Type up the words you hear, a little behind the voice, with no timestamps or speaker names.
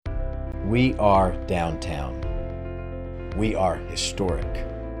We are downtown. We are historic.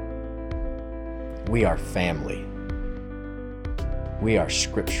 We are family. We are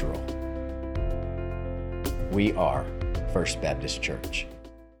scriptural. We are First Baptist Church.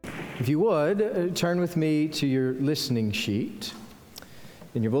 If you would, turn with me to your listening sheet.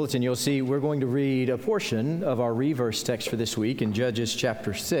 In your bulletin, you'll see we're going to read a portion of our reverse text for this week in Judges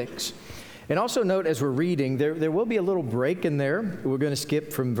chapter 6. And also note as we're reading, there will be a little break in there. We're going to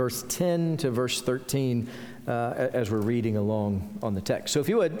skip from verse 10 to verse 13 as we're reading along on the text. So if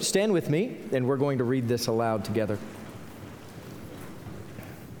you would, stand with me, and we're going to read this aloud together.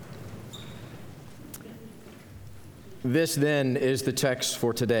 This then is the text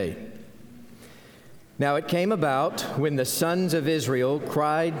for today. Now it came about when the sons of Israel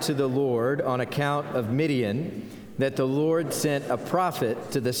cried to the Lord on account of Midian, that the Lord sent a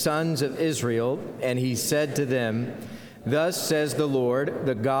prophet to the sons of Israel, and he said to them, "Thus says the Lord,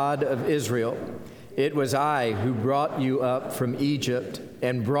 the God of Israel, it was I who brought you up from Egypt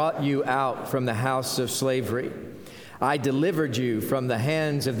and brought you out from the house of slavery. I delivered you from the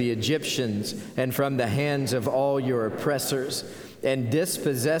hands of the Egyptians and from the hands of all your oppressors, and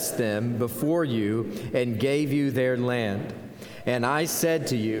dispossessed them before you and gave you their land. And I said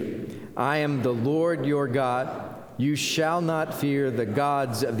to you, I am the Lord your God. You shall not fear the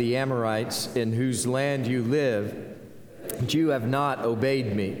gods of the Amorites in whose land you live, but you have not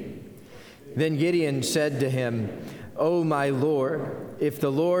obeyed me." Then Gideon said to him, "O my Lord, if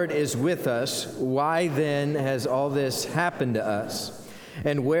the Lord is with us, why then has all this happened to us?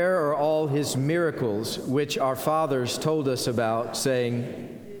 And where are all his miracles which our fathers told us about, saying,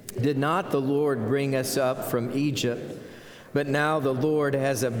 did not the Lord bring us up from Egypt? But now the Lord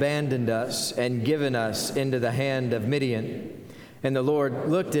has abandoned us and given us into the hand of Midian." And the Lord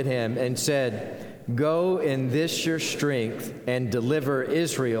looked at him and said, "Go in this your strength and deliver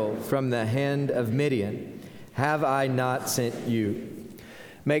Israel from the hand of Midian. Have I not sent you?"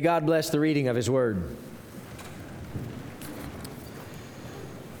 May God bless the reading of his word.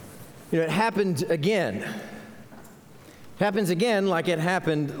 You know, it happened again. It happens again like it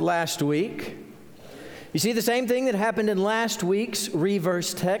happened last week. You see, the same thing that happened in last week's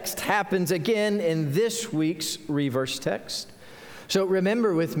reverse text happens again in this week's reverse text. So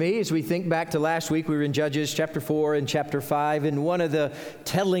remember with me, as we think back to last week, we were in Judges chapter 4 and chapter 5, and one of the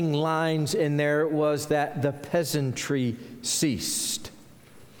telling lines in there was that the peasantry ceased.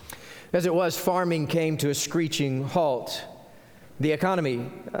 As it was, farming came to a screeching halt. The economy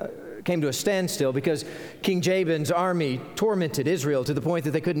came to a standstill because King Jabin's army tormented Israel to the point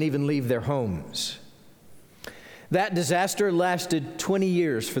that they couldn't even leave their homes. That disaster lasted 20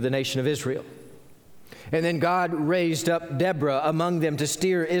 years for the nation of Israel. And then God raised up Deborah among them to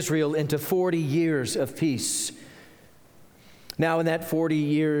steer Israel into 40 years of peace. Now in that 40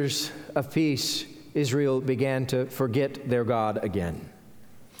 years of peace, Israel began to forget their God again.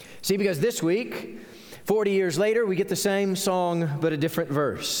 See, because this week, 40 years later, we get the same song but a different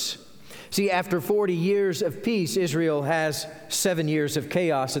verse. See, after 40 years of peace, Israel has 7 years of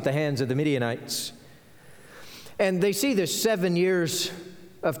chaos at the hands of the Midianites. And they see this 7 years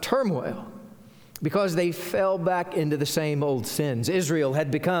of turmoil because they fell back into the same old sins. Israel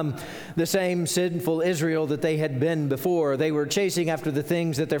had become the same sinful Israel that they had been before. They were chasing after the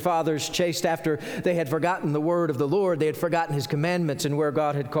things that their fathers chased after. They had forgotten the word of the Lord. They had forgotten his commandments and where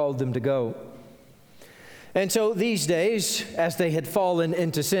God had called them to go. And so these days, as they had fallen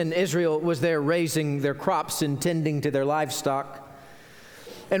into sin, Israel was there raising their crops and tending to their livestock.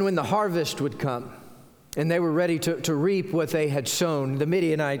 And when the harvest would come, and they were ready to reap what they had sown, the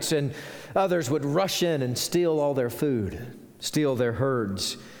Midianites and others would rush in and steal all their food, steal their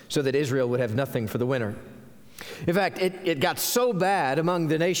herds, so that Israel would have nothing for the winter. In fact, it got so bad among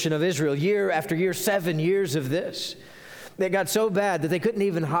the nation of Israel, year after year, 7 years of this. It got so bad that they couldn't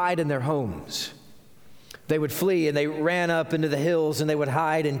even hide in their homes. They would flee, and they ran up into the hills, and they would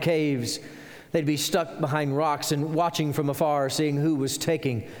hide in caves. They'd be stuck behind rocks and watching from afar, seeing who was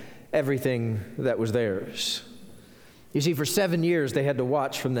taking everything that was theirs. You see, for 7 years they had to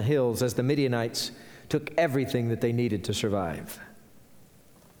watch from the hills as the Midianites took everything that they needed to survive.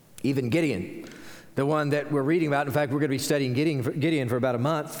 Even Gideon, the one that we're reading about, in fact, we're going to be studying Gideon for about a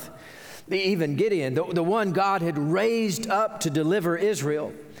month. Even Gideon, the one God had raised up to deliver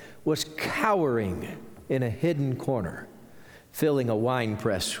Israel, was cowering in a hidden corner, filling a wine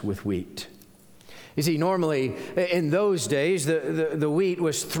press with wheat. You see, normally in those days, the wheat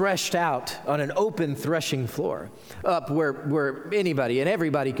was threshed out on an open threshing floor, up where anybody and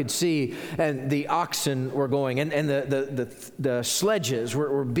everybody could see, and the oxen were going, and the sledges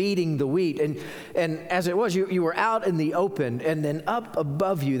were beating the wheat. And as it was, you were out in the open, and then up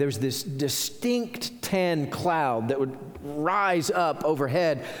above you, there's this distinct tan cloud that would rise up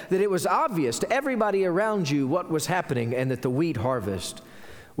overhead, that it was obvious to everybody around you what was happening and that the wheat harvest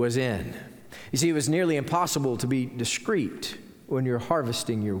was in. You see, it was nearly impossible to be discreet when you're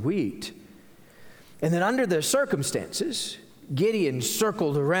harvesting your wheat. And then under the circumstances, Gideon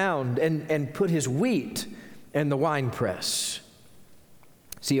circled around and put his wheat in the wine press.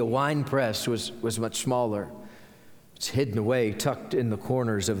 See, a wine press was much smaller. It's hidden away, tucked in the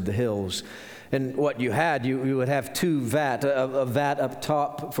corners of the hills. And what you had, you would have two vat, a vat up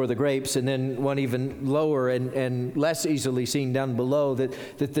top for the grapes, and then one even lower and less easily seen down below that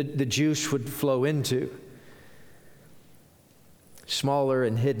the juice would flow into. Smaller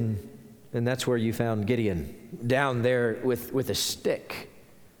and hidden, and that's where you found Gideon, down there with a stick,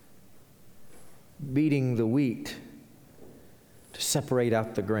 beating the wheat to separate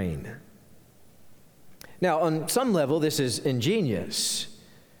out the grain. Now, on some level, this is ingenious.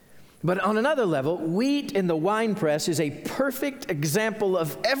 But on another level, wheat in the winepress is a perfect example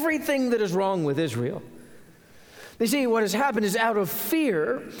of everything that is wrong with Israel. You see, what has happened is out of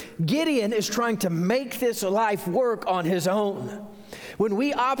fear, Gideon is trying to make this life work on his own. When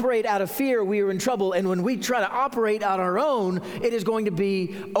we operate out of fear, we are in trouble. And when we try to operate on our own, it is going to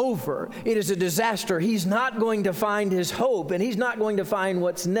be over. It is a disaster. He's not going to find his hope, and he's not going to find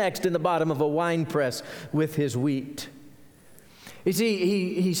what's next in the bottom of a winepress with his wheat. You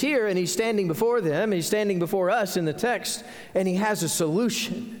see, he's here and he's standing before them, he's standing before us in the text, and he has a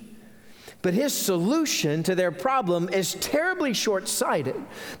solution. But his solution to their problem is terribly short-sighted.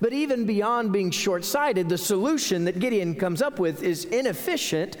 But even beyond being short-sighted, the solution that Gideon comes up with is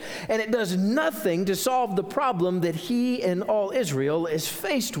inefficient, and it does nothing to solve the problem that he and all Israel is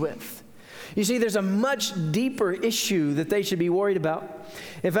faced with. You see, there's a much deeper issue that they should be worried about.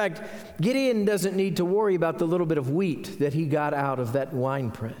 In fact, Gideon doesn't need to worry about the little bit of wheat that he got out of that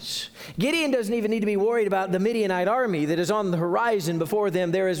wine press. Gideon doesn't even need to be worried about the Midianite army that is on the horizon before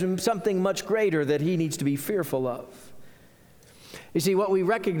them. There is something much greater that he needs to be fearful of. You see, what we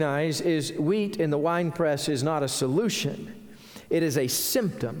recognize is wheat in the wine press is not a solution. It is a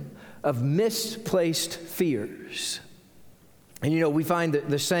symptom of misplaced fears. And we find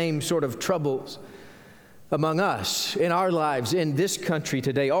the same sort of troubles among us in our lives in this country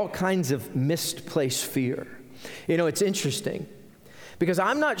today, all kinds of misplaced fear. It's interesting because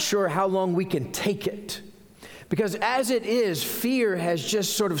I'm not sure how long we can take it. Because as it is, fear has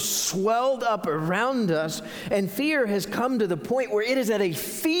just sort of swelled up around us, and fear has come to the point where it is at a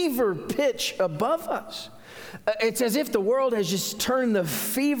fever pitch above us. It's as if the world has just turned the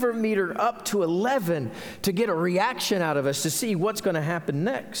fever meter up to 11 to get a reaction out of us to see what's going to happen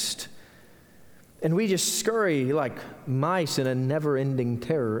next. And we just scurry like mice in a never-ending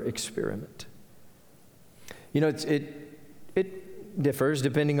terror experiment. It differs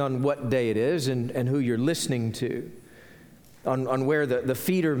depending on what day it is and who you're listening to, on where the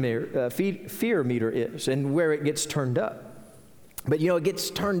fear meter is and where it gets turned up. But it gets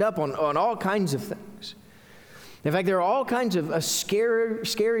turned up on all kinds of things. In fact, there are all kinds of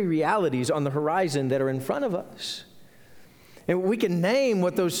scary realities on the horizon that are in front of us. And we can name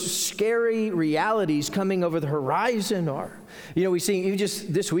what those scary realities coming over the horizon are. We've seen,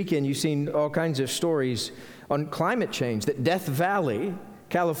 just this weekend, you've seen all kinds of stories on climate change, that Death Valley,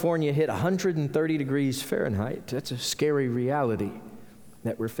 California, hit 130 degrees Fahrenheit. That's a scary reality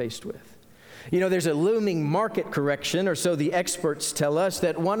that we're faced with. There's a looming market correction, or so the experts tell us,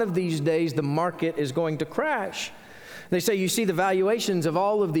 that one of these days the market is going to crash. They say you see the valuations of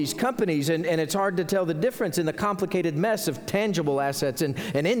all of these companies, and it's hard to tell the difference in the complicated mess of tangible assets and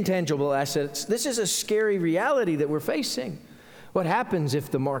intangible assets. This is a scary reality that we're facing. What happens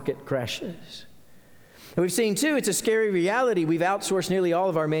if the market crashes? And we've seen, too, it's a scary reality. We've outsourced nearly all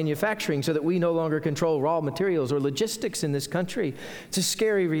of our manufacturing so that we no longer control raw materials or logistics in this country. It's a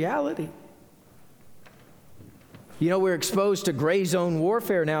scary reality. We're exposed to gray zone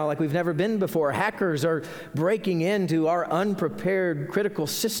warfare now like we've never been before. Hackers are breaking into our unprepared critical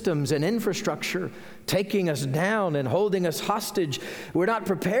systems and infrastructure, taking us down and holding us hostage. We're not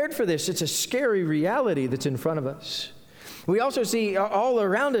prepared for this. It's a scary reality that's in front of us. We also see all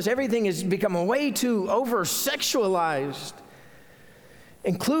around us, everything has become way too over-sexualized,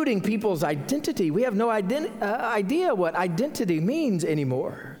 including people's identity. We have no idea what identity means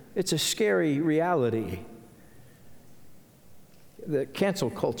anymore. It's a scary reality. The cancel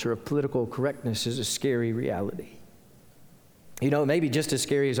culture of political correctness is a scary reality. You know, maybe just as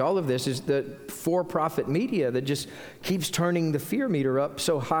scary as all of this is the for-profit media that just keeps turning the fear meter up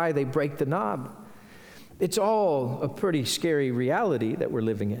so high they break the knob. It's all a pretty scary reality that we're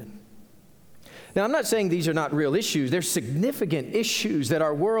living in. Now, I'm not saying these are not real issues. They're significant issues that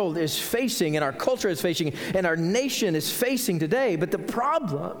our world is facing and our culture is facing and our nation is facing today. But the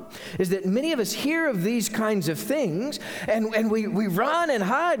problem is that many of us hear of these kinds of things and we run and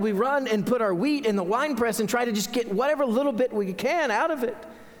hide. We run and put our wheat in the wine press and try to just get whatever little bit we can out of it.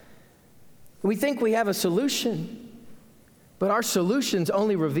 We think we have a solution, but our solutions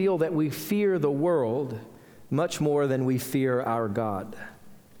only reveal that we fear the world much more than we fear our God.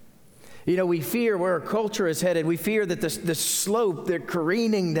 You know, we fear where our culture is headed. We fear that the slope they're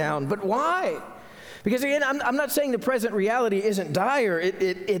careening down. But why? Because again, I'm not saying the present reality isn't dire.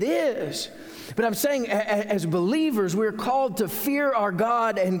 It is. But I'm saying as believers, we're called to fear our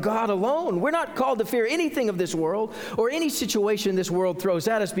God and God alone. We're not called to fear anything of this world or any situation this world throws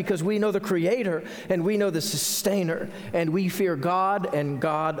at us, because we know the Creator and we know the Sustainer, and we fear God and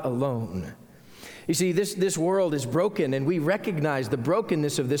God alone. You see, this world is broken, and we recognize the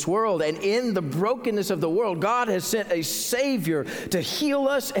brokenness of this world. And in the brokenness of the world, God has sent a Savior to heal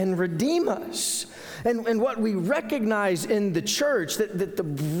us and redeem us. And what we recognize in the church, that the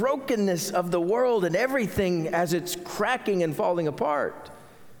brokenness of the world and everything as it's cracking and falling apart,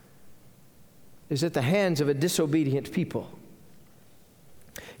 is at the hands of a disobedient people.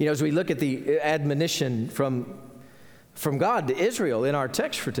 You know, as we look at the admonition from God to Israel in our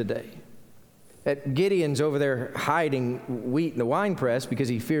text for today, that Gideon's over there hiding wheat in the winepress because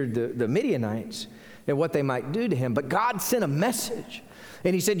he feared the Midianites and what they might do to him. But God sent a message.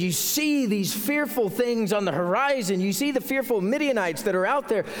 And he said, you see these fearful things on the horizon. You see the fearful Midianites that are out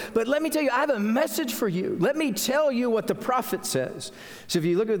there. But let me tell you, I have a message for you. Let me tell you what the prophet says. So if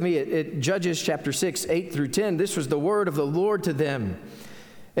you look with me at Judges chapter 6, 8 through 10, this was the word of the Lord to them.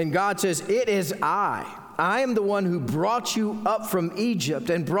 And God says, it is I am the one who brought you up from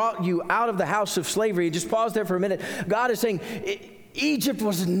Egypt and brought you out of the house of slavery. Just pause there for a minute. God is saying, Egypt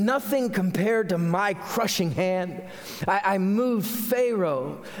was nothing compared to my crushing hand. I moved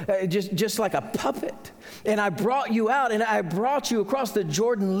Pharaoh just like a puppet. And I brought you out, and I brought you across the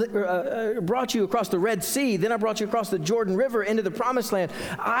brought you across the Red Sea. Then I brought you across the Jordan River into the Promised Land.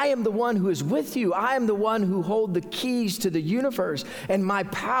 I am the one who is with you. I am the one who hold the keys to the universe, and my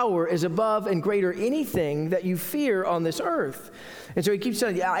power is above and greater anything that you fear on this earth. And so he keeps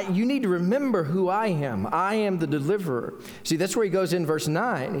saying, you need to remember who I am. I am the deliverer. See, that's where he goes in verse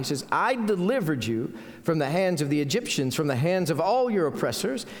 9. He says, I delivered you from the hands of the Egyptians, from the hands of all your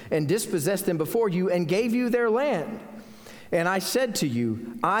oppressors, and dispossessed them before you, and gave you their land. And I said to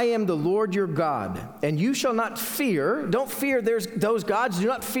you, I am the Lord your God, and you shall not fear. Don't fear those gods. Do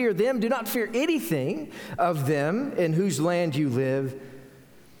not fear them. Do not fear anything of them in whose land you live.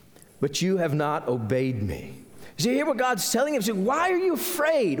 But you have not obeyed me. So you hear what God's telling him? So why are you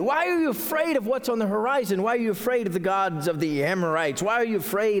afraid? Why are you afraid of what's on the horizon? Why are you afraid of the gods of the Amorites? Why are you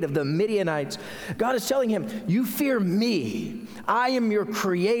afraid of the Midianites? God is telling him, you fear me. I am your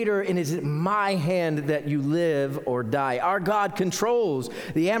creator, and it is in my hand that you live or die. Our God controls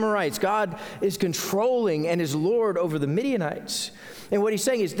the Amorites. God is controlling and is Lord over the Midianites. And what he's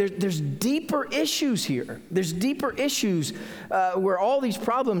saying is there's deeper issues here. There's deeper issues where all these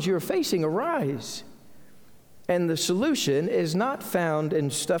problems you're facing arise. And the solution is not found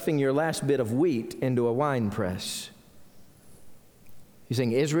in stuffing your last bit of wheat into a wine press. He's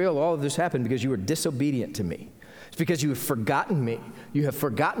saying, Israel, all of this happened because you were disobedient to me. It's because you have forgotten me. You have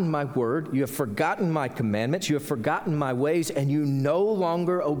forgotten my word. You have forgotten my commandments. You have forgotten my ways, and you no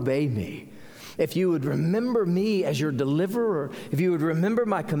longer obey me. If you would remember me as your deliverer, if you would remember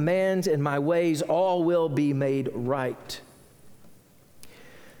my commands and my ways, all will be made right.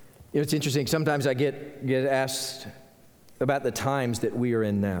 You know, it's interesting. Sometimes I get asked about the times that we are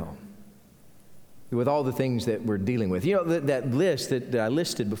in now, with all the things that we're dealing with. You know, that list that I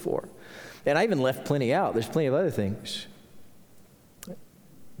listed before. And I even left plenty out. There's plenty of other things.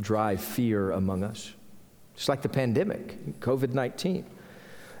 Drive fear among us. Just like the pandemic, COVID-19.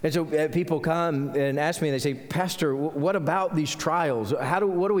 And so people come and ask me, and they say, Pastor, what about these trials?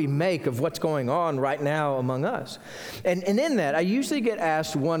 What do we make of what's going on right now among us? And in that, I usually get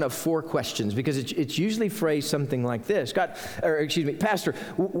asked one of four questions, because it's usually phrased something like this. Pastor,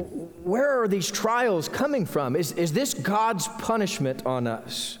 where are these trials coming from? Is this God's punishment on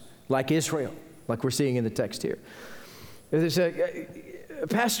us, like Israel, like we're seeing in the text here?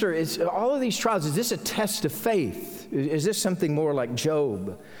 Pastor, is all of these trials, is this a test of faith? Is this something more like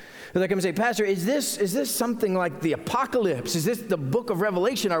Job? They come and say, Pastor, is this something like the apocalypse? Is this the book of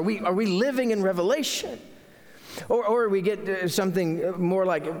Revelation? Are we living in Revelation? Or we get something more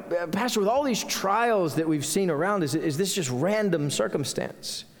like, Pastor, with all these trials that we've seen around, is this just random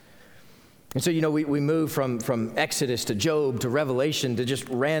circumstance? And so, we move from Exodus to Job to Revelation to just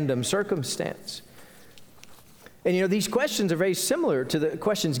random circumstance. And these questions are very similar to the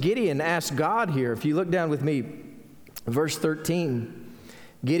questions Gideon asked God here. If you look down with me, verse 13,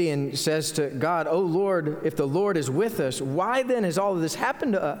 Gideon says to God, "Oh Lord, if the Lord is with us, why then has all of this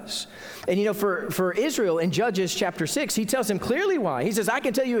happened to us?" And for Israel in Judges chapter 6, he tells him clearly why. He says, "I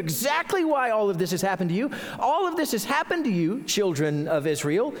can tell you exactly why all of this has happened to you. All of this has happened to you, children of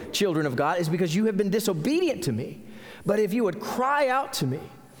Israel, children of God, is because you have been disobedient to me. But if you would cry out to me,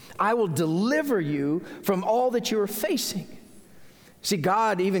 I will deliver you from all that you are facing." See,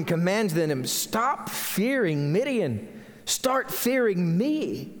 God even commands them, stop fearing Midian. Start fearing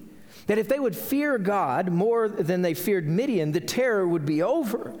me. That if they would fear God more than they feared Midian, the terror would be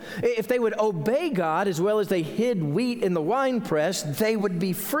over. If they would obey God as well as they hid wheat in the winepress, they would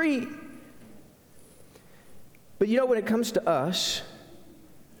be free. But when it comes to us,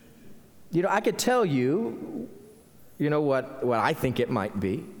 I could tell you, what I think it might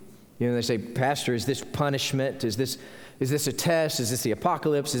be. They say, Pastor, is this punishment? Is this a test? Is this the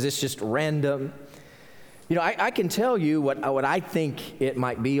apocalypse? Is this just random? I can tell you what I think it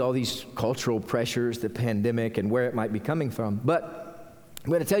might be, all these cultural pressures, the pandemic, and where it might be coming from. But I'm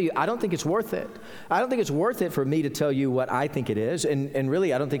going to tell you, I don't think it's worth it. I don't think it's worth it for me to tell you what I think it is. And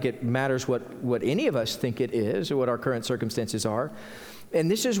really, I don't think it matters what any of us think it is or what our current circumstances are.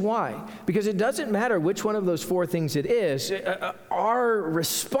 And this is why. Because it doesn't matter which one of those four things it is. Our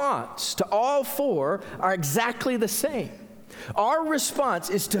response to all four are exactly the same. Our response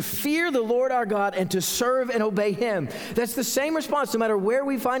is to fear the Lord our God and to serve and obey Him. That's the same response no matter where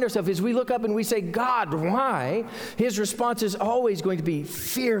we find ourselves. As we look up and we say, God, why? His response is always going to be,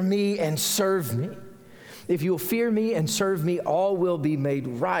 fear me and serve me. If you will fear me and serve me, all will be made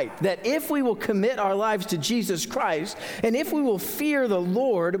right. That if we will commit our lives to Jesus Christ, and if we will fear the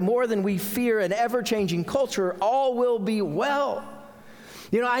Lord more than we fear an ever-changing culture, all will be well.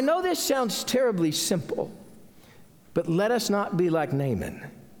 I know this sounds terribly simple, but let us not be like Naaman.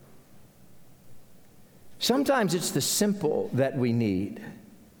 Sometimes it's the simple that we need.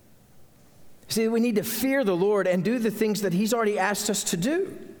 See, we need to fear the Lord and do the things that He's already asked us to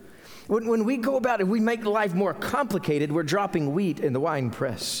do. When we go about it, we make life more complicated, we're dropping wheat in the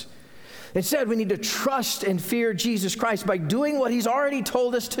winepress. Instead, we need to trust and fear Jesus Christ by doing what He's already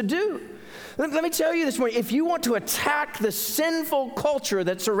told us to do. Let me tell you this morning, if you want to attack the sinful culture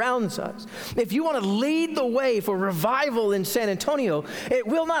that surrounds us, if you want to lead the way for revival in San Antonio, it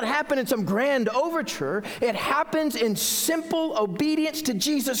will not happen in some grand overture. It happens in simple obedience to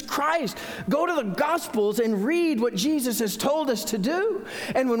Jesus Christ. Go to the Gospels and read what Jesus has told us to do.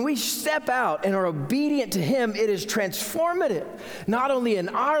 And when we step out and are obedient to Him, it is transformative, not only in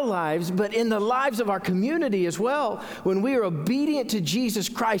our lives, but in the lives of our community as well. When we are obedient to Jesus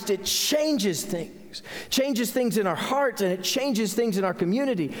Christ, it changes things in our hearts, and it changes things in our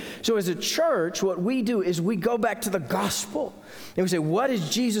community. So as a church, what we do is we go back to the gospel and we say, what has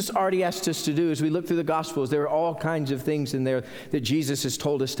Jesus already asked us to do? As we look through the Gospels, there are all kinds of things in there that Jesus has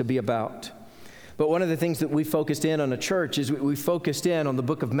told us to be about. But one of the things that we focused in on a church is we focused in on the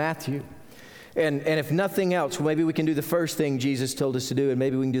book of Matthew. And if nothing else, maybe we can do the first thing Jesus told us to do, and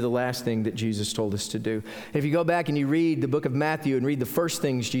maybe we can do the last thing that Jesus told us to do. If you go back and you read the book of Matthew and read the first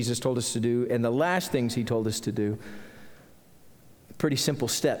things Jesus told us to do and the last things He told us to do, pretty simple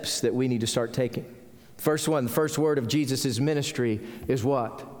steps that we need to start taking. First one, the first word of Jesus' ministry is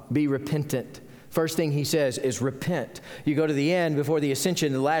what? Be repentant. First thing He says is repent. You go to the end before the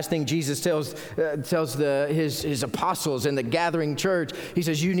ascension, the last thing Jesus tells his apostles and the gathering church, He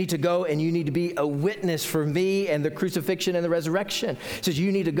says, you need to go and you need to be a witness for me and the crucifixion and the resurrection. He says,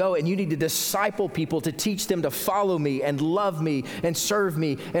 you need to go and you need to disciple people to teach them to follow me and love me and serve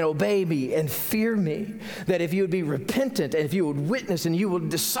me and obey me and fear me. That if you would be repentant and if you would witness and you will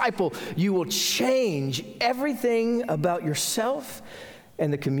disciple, you will change everything about yourself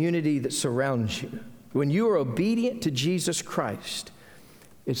and the community that surrounds you. When you are obedient to Jesus Christ,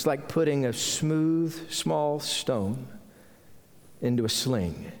 it's like putting a smooth, small stone into a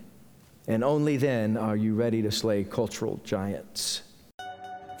sling. And only then are you ready to slay cultural giants.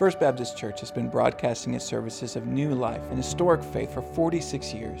 First Baptist Church has been broadcasting its services of new life and historic faith for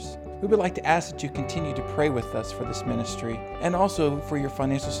 46 years. We would like to ask that you continue to pray with us for this ministry and also for your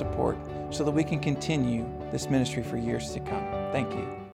financial support so that we can continue this ministry for years to come. Thank you.